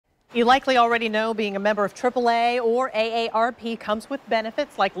You likely already know being a member of AAA or AARP comes with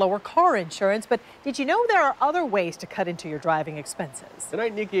benefits like lower car insurance, but did you know there are other ways to cut into your driving expenses?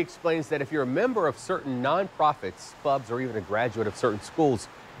 Tonight, Nikki explains that if you're a member of certain nonprofits, clubs, or even a graduate of certain schools,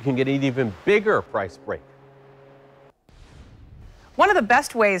 you can get an even bigger price break. One of the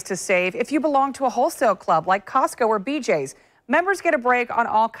best ways to save if you belong to a wholesale club like Costco or BJ's. Members get a break on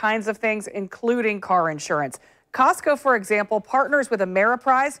all kinds of things, including car insurance. Costco, for example, partners with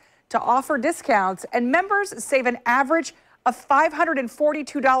Ameriprise to offer discounts, and members save an average of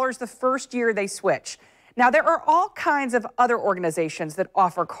 $542 the first year they switch. Now, there are all kinds of other organizations that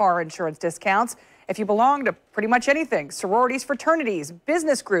offer car insurance discounts. If you belong to pretty much anything, sororities, fraternities,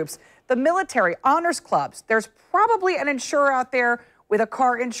 business groups, the military, honors clubs, there's probably an insurer out there with a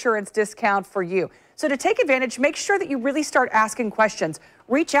car insurance discount for you. So to take advantage, make sure that you really start asking questions.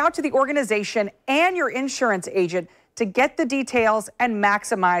 Reach out to the organization and your insurance agent to get the details and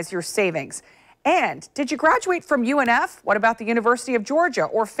maximize your savings. And did you graduate from UNF? What about the University of Georgia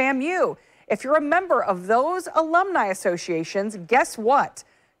or FAMU? If you're a member of those alumni associations, guess what?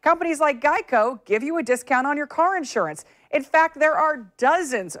 Companies like Geico give you a discount on your car insurance. In fact, there are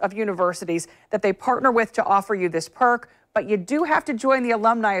dozens of universities that they partner with to offer you this perk, but you do have to join the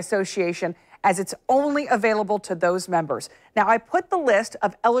Alumni Association as it's only available to those members. Now, I put the list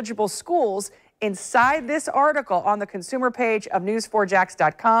of eligible schools inside this article on the consumer page of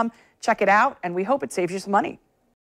news4jax.com. Check it out, and we hope it saves you some money.